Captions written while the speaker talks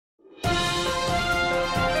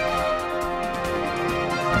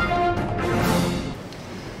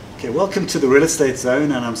Welcome to the Real Estate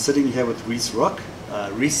Zone, and I'm sitting here with Rhys Rocke.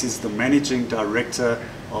 Rhys is the Managing Director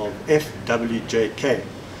of FWJK.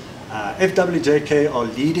 FWJK are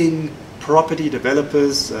leading property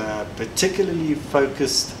developers, particularly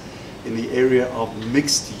focused in the area of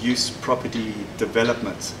mixed-use property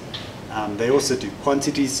development. They also do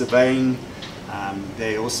quantity surveying.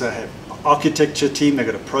 They also have an architecture team. They've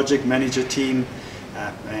got a project manager team,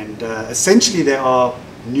 and essentially they are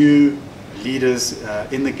new leaders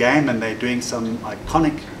in the game, and they're doing some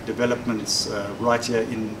iconic developments right here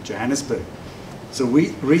in Johannesburg. So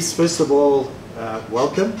Rhys, first of all,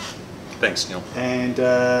 welcome. Thanks, Neil. And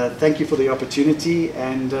thank you for the opportunity.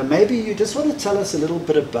 And maybe you just want to tell us a little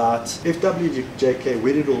bit about FWJK.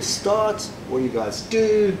 Where did it all start? What do you guys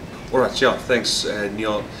do? All right, yeah, thanks,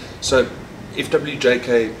 Neil. So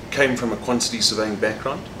FWJK came from a quantity surveying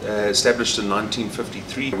background, established in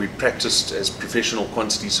 1953. We practiced as professional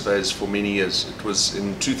quantity surveyors for many years. It was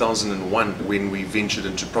in 2001 when we ventured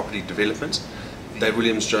into property development. Dave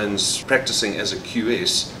Williams-Jones, practicing as a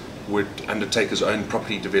QS, would undertake his own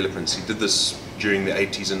property developments. He did this during the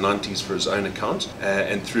 80s and 90s for his own account,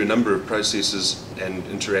 and through a number of processes and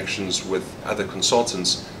interactions with other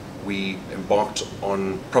consultants, we embarked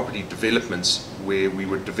on property developments where we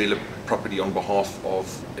would develop property on behalf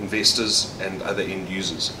of investors and other end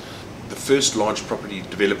users. The first large property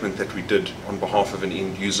development that we did on behalf of an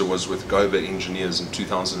end user was with Goba Engineers in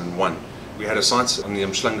 2001. We had a site on the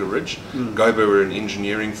Umhlanga Ridge. Goba were an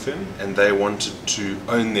engineering firm, and they wanted to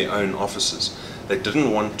own their own offices. They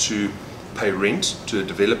didn't want to pay rent to a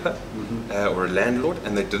developer or a landlord,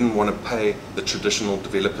 and they didn't want to pay the traditional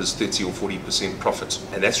developers 30 or 40% profit.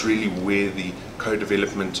 And that's really where the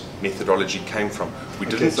co-development methodology came from.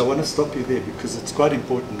 So I want to stop you there because it's quite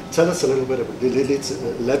important. Tell us a little bit about it. Let's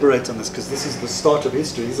elaborate on this, because this is the start of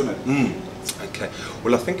history, isn't it? Okay.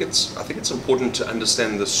 Well, I think it's important to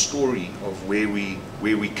understand the story of where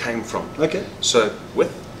we came from. Okay. So with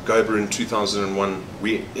Goba in 2001,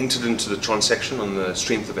 we entered into the transaction on the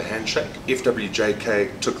strength of a handshake.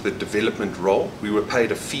 FWJK took the development role. We were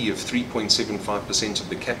paid a fee of 3.75% of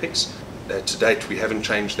the capex. To date, we haven't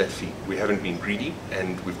changed that fee. We haven't been greedy,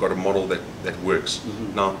 and we've got a model that works.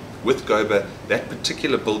 Now, with Goba, that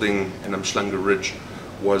particular building in Umhlanga Ridge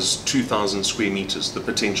was 2,000 square meters, the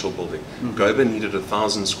potential building. Goba needed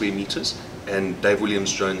 1,000 square meters, and Dave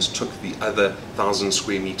Williams-Jones took the other 1,000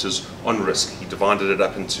 square meters on risk. He divided it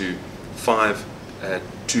up into 5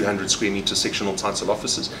 200 square meter sectional title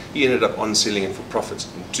offices. He ended up on selling it for profit.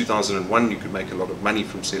 In 2001, you could make a lot of money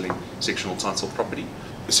from selling sectional title property.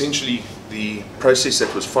 Essentially, the process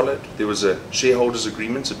that was followed, there was a shareholders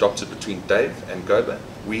agreement adopted between Dave and Goba.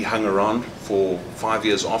 We hung around for 5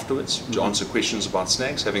 years afterwards to answer questions about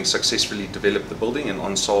snags, having successfully developed the building and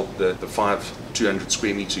on-sold the 5 200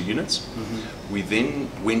 square meter units. We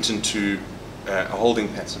then went into a holding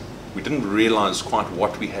pattern. We didn't realize quite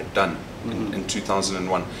what we had done in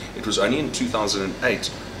 2001. It was only in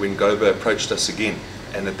 2008 when Goba approached us again.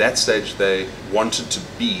 And at that stage, they wanted to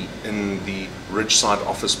be in the Ridgeside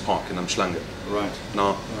office park in Umhlanga. Right.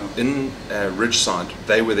 Now, in Ridgeside,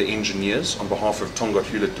 they were the engineers on behalf of Tongaat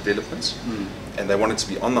Hewlett Developments, and they wanted to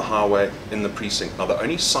be on the highway in the precinct. Now, the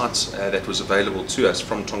only site that was available to us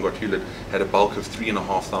from Tongaat Hewlett had a bulk of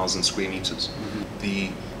 3,500 square meters.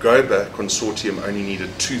 The Goba consortium only needed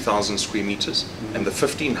 2,000 square meters, and the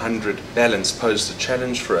 1,500 balance posed a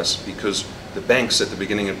challenge for us because the banks at the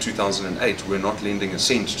beginning of 2008 were not lending a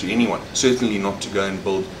cent to anyone, certainly not to go and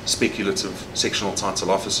build speculative sectional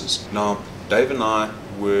title offices. Now, Dave and I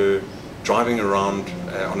were driving around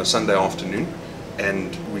on a Sunday afternoon,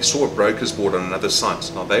 and we saw a broker's board on another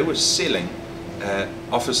site. Now, they were selling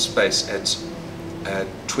office space at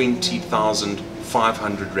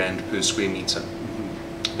 20,500 Rand per square meter.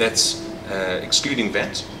 That's excluding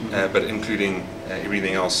VAT, but including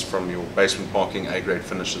everything else from your basement parking, A-grade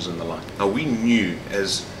finishes and the like. Now, we knew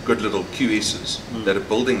as good little QSs that a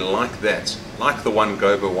building like that, like the one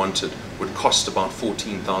Goba wanted, would cost about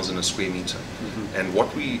 14,000 a square meter. And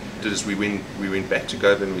what we did is we went back to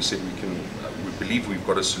Goba and we said we believe we've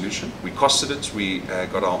got a solution. We costed it. We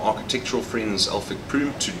got our architectural friends Alfik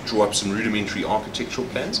Proom to draw up some rudimentary architectural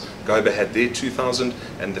plans. Goba had their 2,000,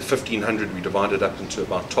 and the 1,500 we divided up into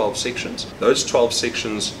about 12 sections. Those 12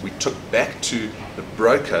 sections we took back to the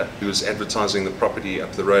broker who was advertising the property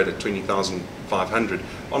up the road at 20,500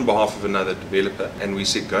 on behalf of another developer, and we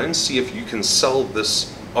said, go and see if you can sell this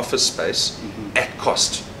office space at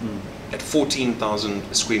cost. At 14,000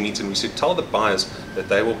 a square meter, and we said tell the buyers that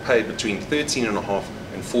they will pay between 13,500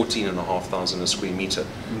 and 14,500 a square meter,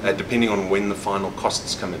 depending on when the final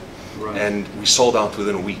costs come in. And we sold out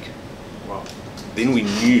within a week. Wow. Then we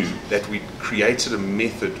knew that we created a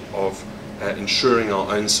method of ensuring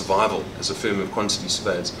our own survival as a firm of quantity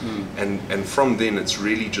surveyors. And from then it's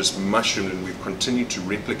really just mushroomed, and we've continued to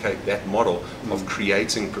replicate that model of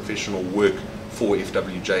creating professional work for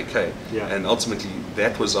FWJK. Yeah. And ultimately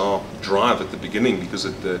that was our drive at the beginning, because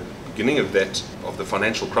at the beginning of the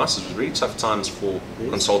financial crisis was really tough times for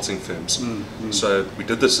consulting firms. So we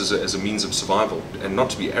did this as a means of survival, and not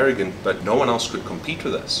to be arrogant, but no one else could compete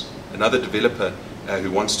with us. Another developer who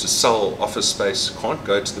wants to sell office space can't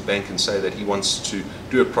go to the bank and say that he wants to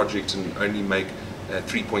do a project and only make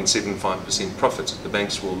 3.75% profit. The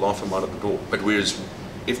banks will laugh him out of the door. But whereas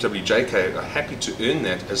FWJK are happy to earn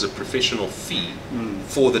that as a professional fee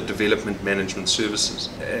for the development management services.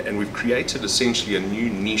 And we've created essentially a new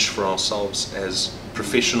niche for ourselves as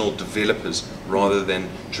professional developers rather than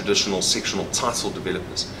traditional sectional title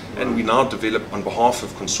developers. And we now develop on behalf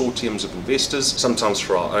of consortiums of investors, sometimes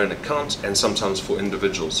for our own account and sometimes for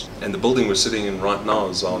individuals. And the building we're sitting in right now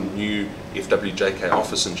is our new FWJK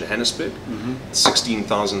office in Johannesburg.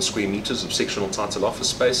 16,000 square meters of sectional title office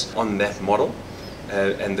space on that model.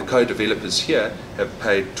 And the co-developers here have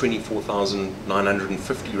paid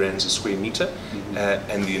 24,950 rands a square meter,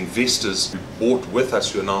 and the investors who bought with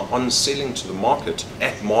us, who are now on selling to the market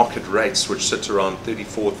at market rates, which sit around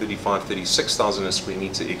 34, 35, 36,000 a square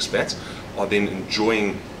meter expats, are then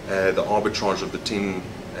enjoying the arbitrage of the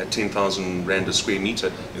 10,000 rand a square meter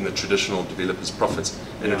in the traditional developers' profits.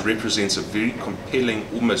 And it represents a very compelling,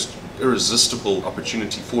 almost irresistible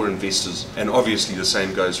opportunity for investors. And obviously the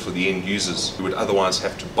same goes for the end users who would otherwise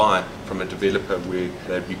have to buy from a developer where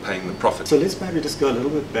they'd be paying the profit. So let's maybe just go a little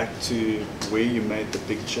bit back to where you made the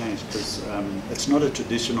big change, because it's not a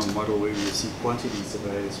traditional model where you see quantity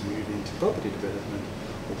surveyors move into property development,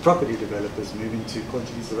 or property developers move into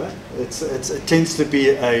quantity surveying. It tends to be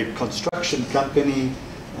a construction company,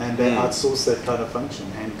 and they outsource that kind of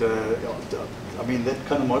function. And I mean, that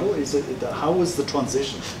kind of model, how was the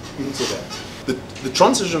transition into that? The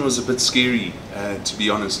transition was a bit scary, to be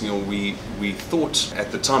honest, Neil. We thought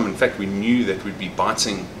at the time, in fact, we knew that we'd be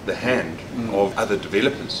biting the hand of other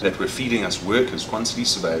developers that were feeding us work as quantity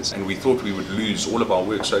surveyors, and we thought we would lose all of our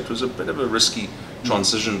work. So it was a bit of a risky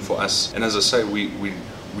transition for us. And as I say, we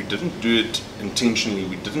didn't do it intentionally.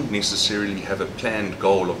 We didn't necessarily have a planned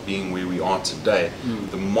goal of being where we are today.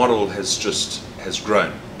 The model has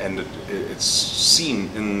grown, and it's seen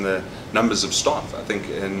in the numbers of staff. I think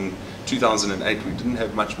in 2008 we didn't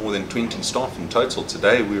have much more than 20 staff in total.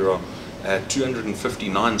 Today we are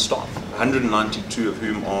 259 staff, 192 of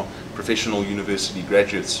whom are professional university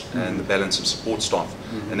graduates, and the balance of support staff.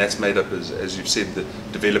 And that's made up, as you've said, the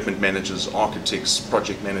development managers, architects,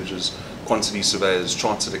 project managers, quantity surveyors,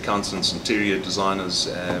 chartered accountants, interior designers,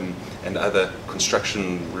 and other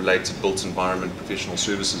construction-related built environment professional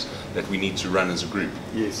services that we need to run as a group.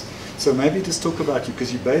 Yes. So maybe just talk about you,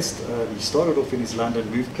 because you started off in East London,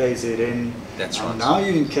 moved KZN. That's right. Now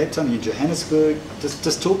you're in Cape Town, you're in Johannesburg.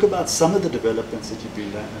 Just talk about some of the developments that you've been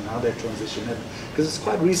doing and how that transition happened. Because it's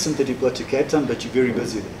quite recent that you've got to Cape Town, but you're very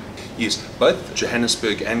busy there. Yes, both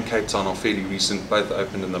Johannesburg and Cape Town are fairly recent, both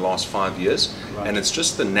opened in the last 5 years. Right. And it's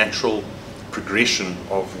just the natural progression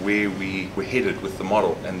of where we were headed with the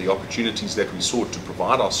model and the opportunities that we sought to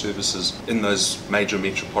provide our services in those major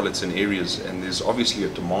metropolitan areas. And there's obviously a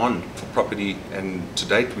demand for property, and to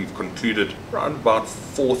date we've concluded around about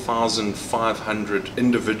 4,500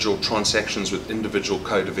 individual transactions with individual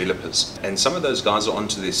co-developers, and some of those guys are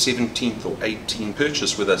onto their 17th or 18th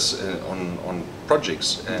purchase with us on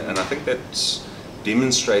projects. And I think that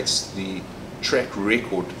demonstrates the track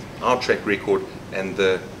record, our track record, and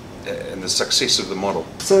the success of the model.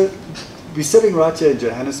 So we're sitting right here in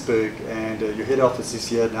Johannesburg, and your head office is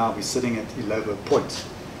here now. We're sitting at Illovo Point,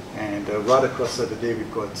 and right across over there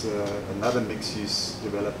we've got another mixed-use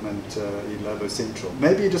development, Illovo Central.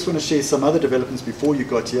 Maybe you just want to share some other developments before you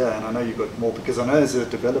got here, and I know you got more, because I know as a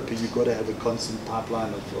developer you've got to have a constant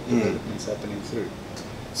pipeline of developments happening through.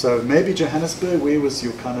 So maybe Johannesburg, where was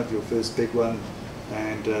your first big one,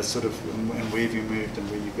 and and where have you moved and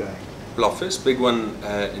where are you going? Well, our first big one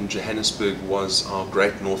in Johannesburg was our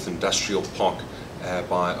Great North Industrial Park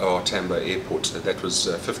by OR Tambo Airport. That was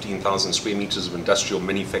 15,000 square meters of industrial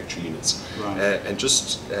manufacture units. Right. And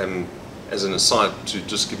just as an aside, to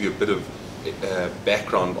just give you a bit of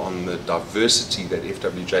background on the diversity that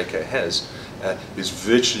FWJK has, there's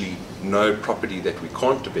virtually no property that we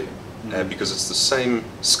can't develop, because it's the same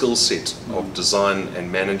skill set of design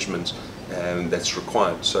and management that's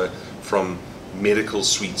required. So from medical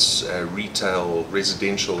suites, retail,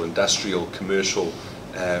 residential, industrial, commercial,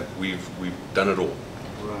 we've done it all.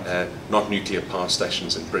 Right. not nuclear power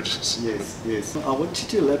stations and bridges. Yes, yes. I want you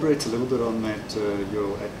to elaborate a little bit on that,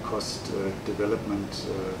 your at-cost development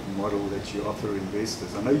model that you offer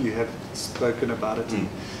investors. I know you have spoken about it,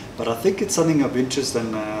 but I think it's something of interest,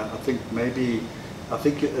 and I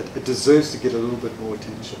think it deserves to get a little bit more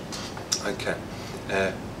attention. Okay.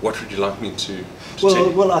 What would you like me to tell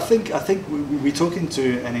you? Well, I think we're talking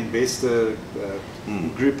to an investor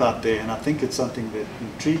group out there, and I think it's something that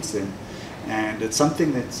intrigues them, and it's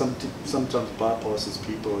something that sometimes bypasses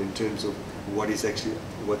people in terms of what's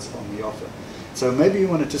on the offer. So maybe you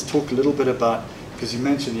want to just talk a little bit about, because you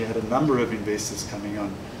mentioned you had a number of investors coming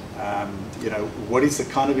on. What is the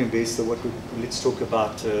kind of investor? Let's talk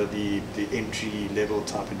about the entry level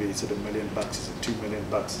type investor. Is it $1 million? Is it $2 million?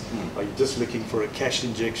 Are you just looking for a cash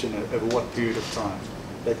injection over what period of time?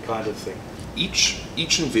 That kind of thing.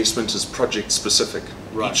 Each investment is project specific.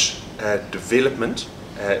 Right. Each development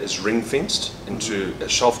is ring fenced into a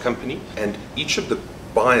shelf company, and each of the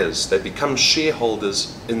buyers, they become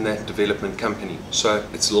shareholders in that development company. So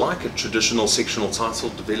it's like a traditional sectional title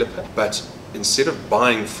developer, but instead of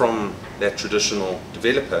buying from that traditional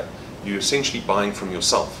developer, you're essentially buying from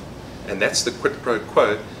yourself. And that's the quid pro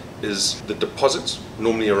quo, is the deposit,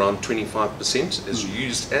 normally around 25%, is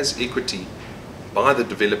used as equity by the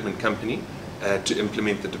development company to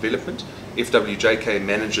implement the development. FWJK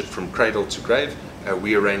manage it from cradle to grave.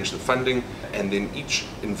 We arrange the funding, and then each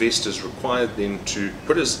investor is required then to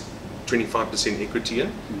put his 25% equity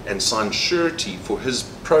in and sign surety for his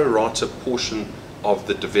pro rata portion of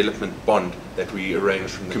the development bond that we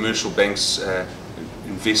arrange from the commercial banks,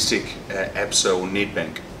 Investec, ABSA or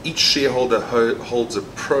Nedbank. Each shareholder holds a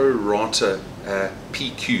pro rata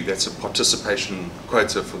PQ, that's a participation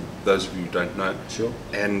quota for those of you who don't know. Sure.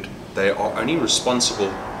 And they are only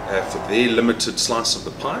responsible for their limited slice of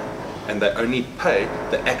the pie, and they only pay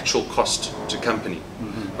the actual cost to company.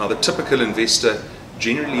 Now the typical investor,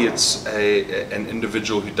 generally it's an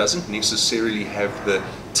individual who doesn't necessarily have the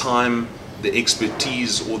time, the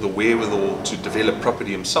expertise or the wherewithal to develop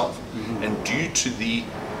property himself. And due to the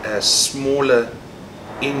smaller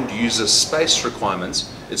end user space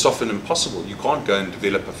requirements, it's often impossible. You can't go and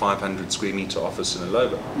develop a 500 square meter office in a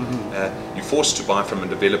Lobo. You're forced to buy from a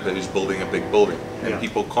developer who's building a big building, and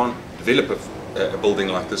people can't develop a building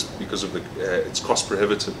like this because of it's cost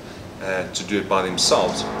prohibitive to do it by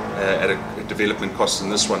themselves at a development cost in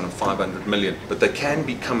this one of 500 million. But they can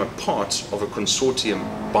become a part of a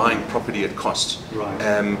consortium buying property at cost. Right.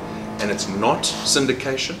 And it's not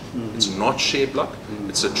syndication, it's not share block,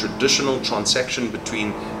 it's a traditional transaction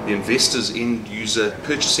between the investor's end user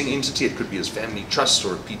purchasing entity, it could be his family trust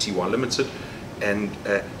or a PTY limited, and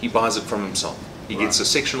he buys it from himself. He gets a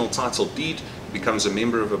sectional title deed, becomes a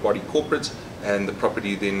member of a body corporate, and the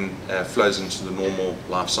property then flows into the normal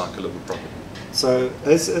life cycle of the property. So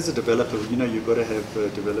as a developer, you've got to have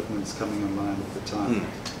developments coming online all the time.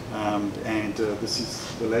 And this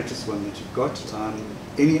is the latest one that you've got.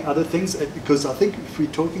 Any other things? Because I think if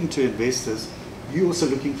we're talking to investors, you're also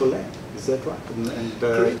looking for land. Is that right?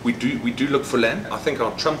 Correct. We do look for land. I think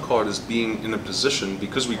our trump card is being in a position,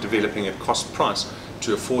 because we're developing at cost price,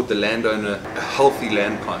 to afford the landowner a healthy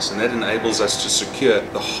land price, and that enables us to secure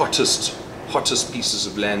the hottest pieces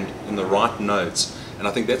of land in the right nodes. And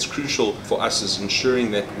I think that's crucial for us, is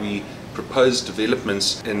ensuring that we propose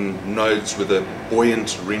developments in nodes with a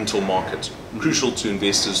buoyant rental market. Crucial to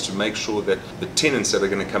investors to make sure that the tenants that are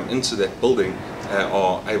going to come into that building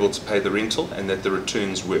are able to pay the rental and that the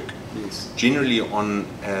returns work. Yes. Generally on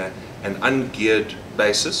an ungeared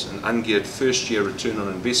basis, an ungeared first year return on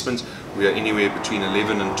investment, we are anywhere between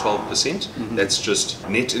 11 and 12%. That's just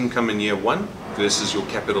net income in year one versus your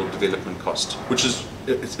capital development cost, which is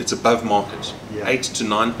it's above market. 8 to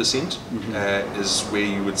 9% is where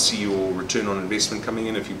you would see your return on investment coming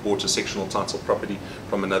in if you bought a sectional title property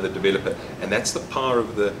from another developer. And that's the power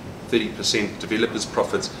of the 30% developers'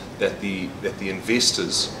 profits that the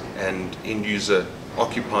investors and end user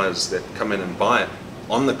occupiers that come in and buy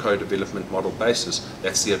on the co-development model basis.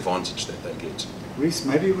 That's the advantage that they get. Rhys,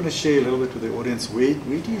 maybe you want to share a little bit with the audience, where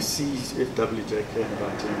do you see FWJK in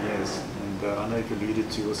about 10 years? And I know you've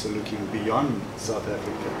alluded to also looking beyond South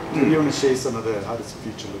Africa. Do you want to share some of how does the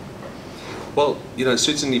future look? Well,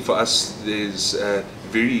 certainly for us, there's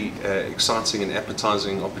very exciting and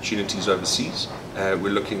appetizing opportunities overseas. We're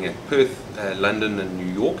looking at Perth, London and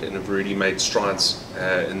New York, and have already made strides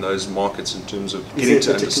in those markets in terms of getting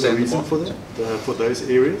to understand the market. Is there a particular reason for those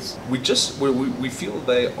areas? We feel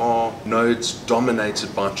they are nodes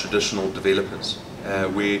dominated by traditional developers,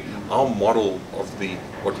 where our model of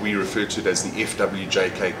what we refer to as the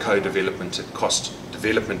FWJK co-development at cost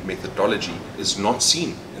development methodology is not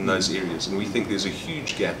seen in those areas, and we think there's a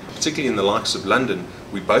huge gap, particularly in the likes of London.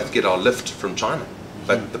 We both get our lift from China,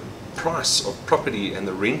 but the price of property and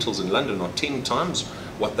the rentals in London are 10 times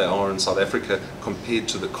what they are in South Africa compared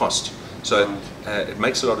to the cost. So it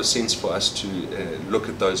makes a lot of sense for us to look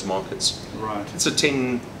at those markets. Right. It's a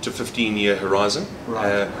 10 to 15 year horizon.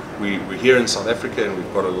 Right. We're here in South Africa and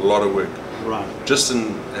we've got a lot of work. Right. Just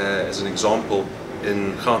as an example,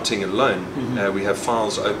 in Gauteng alone, we have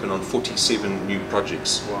files open on 47 new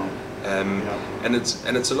projects. Wow. And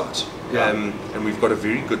it's a lot. Yeah. And we've got a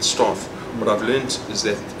very good staff. What I've learned is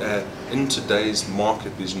that in today's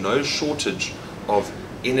market, there's no shortage of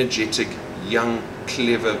energetic, young,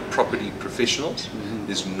 clever property professionals.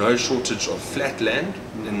 There's no shortage of flat land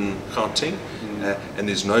in Gauteng, and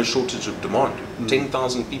there's no shortage of demand.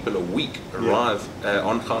 10,000 people a week arrive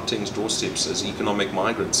on Gauteng's doorsteps as economic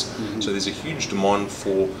migrants. So there's a huge demand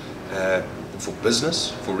for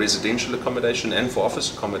business, for residential accommodation, and for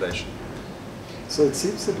office accommodation. So it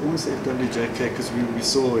seems that almost FWJK, because we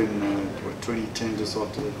saw in 2010, just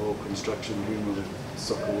after the whole construction boom of the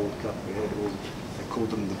Soccer World Cup, we had all, they called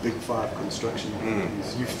them the Big Five construction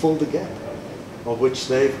companies. You filled the gap, of which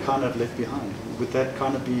they've kind of left behind. Would that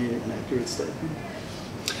kind of be an accurate statement?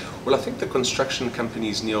 Well, I think the construction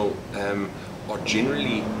companies, Neil, are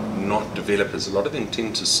generally not developers. A lot of them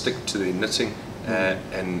tend to stick to their knitting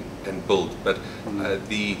and build. But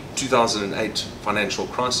the 2008 financial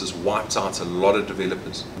crisis wiped out a lot of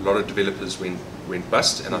developers. A lot of developers went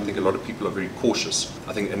bust, and I think a lot of people are very cautious.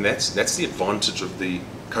 I think, and that's the advantage of the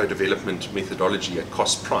co-development methodology at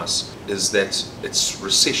cost price, is that it's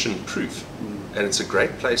recession-proof, and it's a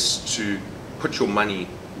great place to put your money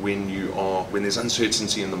when there's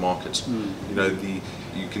uncertainty in the market. You know,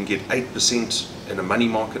 you can get 8% in a money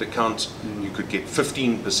market account. You could get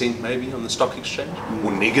 15% maybe on the stock exchange,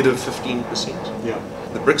 or negative 15%. Yeah.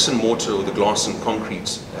 The bricks and mortar or the glass and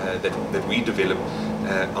concrete that we develop,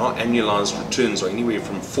 our annualized returns are anywhere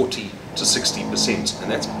from 40 to 60%,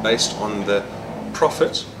 and that's based on the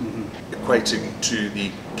profit equating to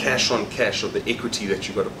the cash on cash, or the equity that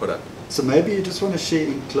you've got to put up. So maybe you just want to share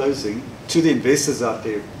in closing to the investors out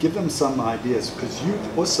there, give them some ideas, because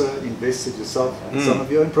you've also invested yourself in some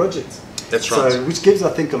of your own projects. That's right. So, which gives, I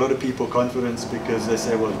think, a lot of people confidence, because they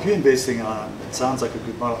say, well, if you're investing, it sounds like a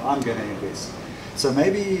good model, I'm going to invest. So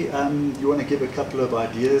maybe you want to give a couple of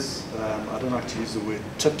ideas. I don't like to use the word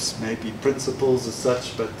tips, maybe principles as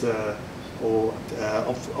such, but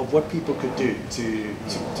of what people could do to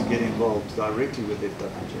get involved directly with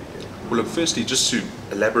FWJK. Well, look, firstly, just to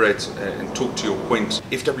elaborate and talk to your point,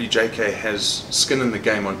 FWJK has skin in the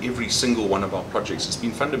game on every single one of our projects. It's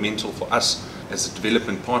been fundamental for us as the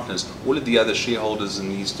development partners. All of the other shareholders in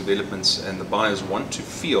these developments and the buyers want to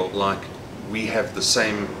feel like we have the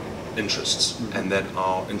same interests and that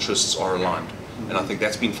our interests are aligned. And I think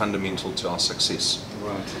that's been fundamental to our success.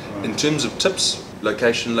 Right. In terms of tips,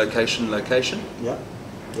 location, location, location.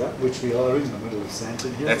 Yeah, which we are in the middle of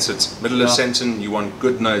Sandton here. That's it, middle of Sandton. You want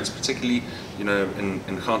good nodes, particularly, you know, in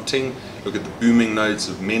Gauteng. Look at the booming nodes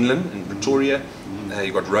of Menlyn in Pretoria.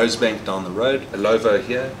 You've got Rosebank down the road, Alova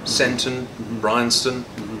here, Sandton, Bryanston,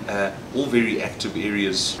 all very active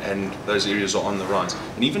areas, and those areas are on the rise.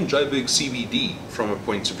 And even Joburg CBD, from a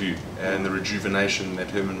point of view, and the rejuvenation that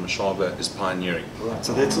Herman Mashaba is pioneering. Right,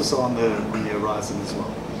 so that's also on the horizon as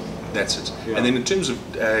well. That's it. Yeah. And then in terms of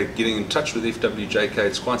getting in touch with FWJK,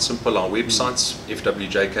 it's quite simple. Our website's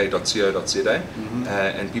fwjk.co.za,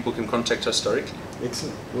 and people can contact us directly.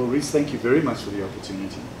 Excellent. Well, Rhys, thank you very much for the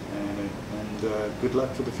opportunity, and good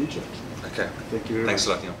luck for the future. Okay. Thank you very much. Thanks a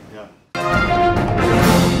lot, Neil. Yeah.